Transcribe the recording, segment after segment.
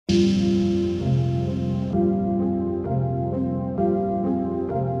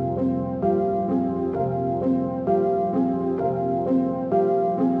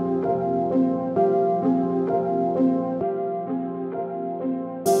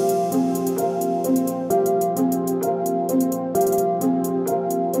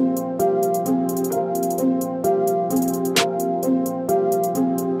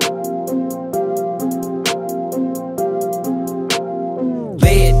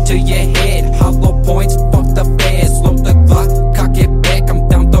to your head. Hollow points, fuck the feds. Load the Glock, cock it back. I'm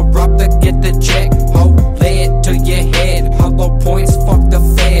down the rock to get the check. Hold lead to your head. Hollow points, fuck the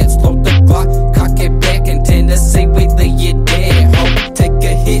feds. Load the Glock, cock it back. In Tennessee, we leave you dead. Ho, take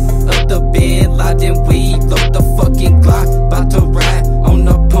a hit of the Bin Laden weed. Load the fucking Glock, bout to ride on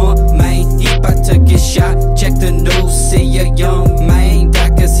the pump, man. He bout to get shot. Check the news, see a young man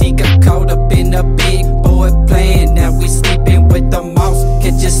die 'cause he got caught up in a big boy plan. Now we sleeping with the mouse.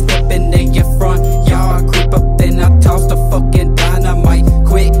 Catch you stepping in your front yard. Creep up, then I toss the fucking dynamite.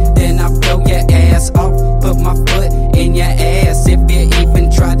 Quick, then I blow your ass off. Put my foot in your ass if you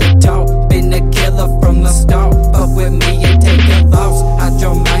even try to talk. Been a killer from the start. Fuck with me and take a loss.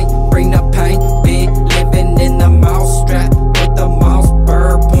 Hydra might bring the pain. Big living in the mouse strap with the mouse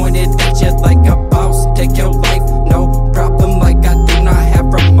bird pointed at you like a boss. Take your life, no problem, like I do not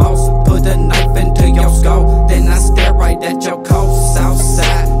have remorse. Put a knife into your skull, then I stare right at your coast.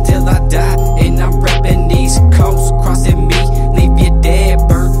 Southside till I die, and I'm reppin' East Coast. Crossing me, leave you dead,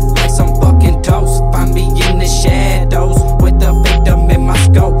 bird, like some fucking toast. Find me in the shadows with the victim in my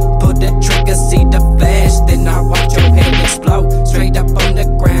scope. Put the trigger, see the flash, then I watch your head explode. Straight up on the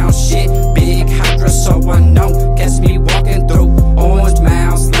ground, shit, big Hydra, so I know. Catch me walking through orange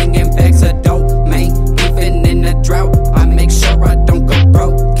mounds, slinging bags of dope. Man, even in the drought, I make sure I don't go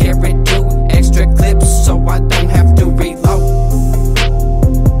broke. Carry 2 extra clips so I don't have to reload.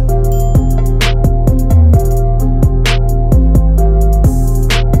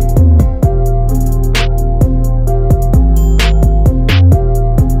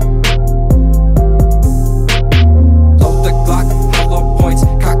 Load the Glock, hollow points,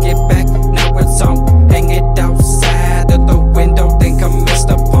 cock it back, now it's on. Hang it outside of the window, think I missed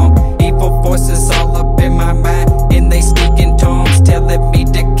a pump. Evil voices all up in my mind, and they speak in tongues, telling me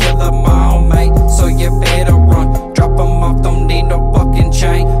to kill them all, mate. So you better run, drop them off, don't need no fucking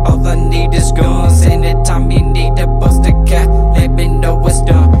chain. All I need is guns, anytime you need to bust a cat, let me know it's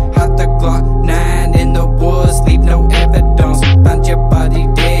done. Hot the Glock 9 in the woods, leave no evidence. Found your body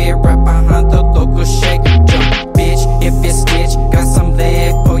dead right behind the local shake. Jump, bitch, if you snitch, got some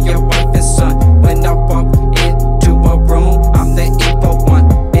leg for your wife and son. When I walk into a room, I'm the evil one.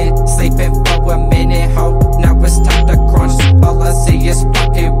 Been sleeping for a minute, ho, now it's time to crunch. All I see is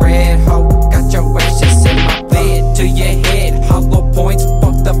fucking red, ho. Got your ashes in my bed to your head. Hollow points,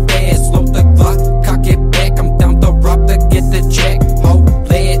 fuck the feds. Load the Glock, cock it back. I'm down the rock to get the check. Ho,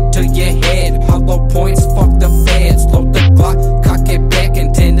 lead to your head. Hollow points, fuck the feds. Load the Glock, cock it back.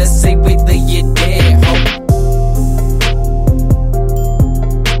 In Tennessee,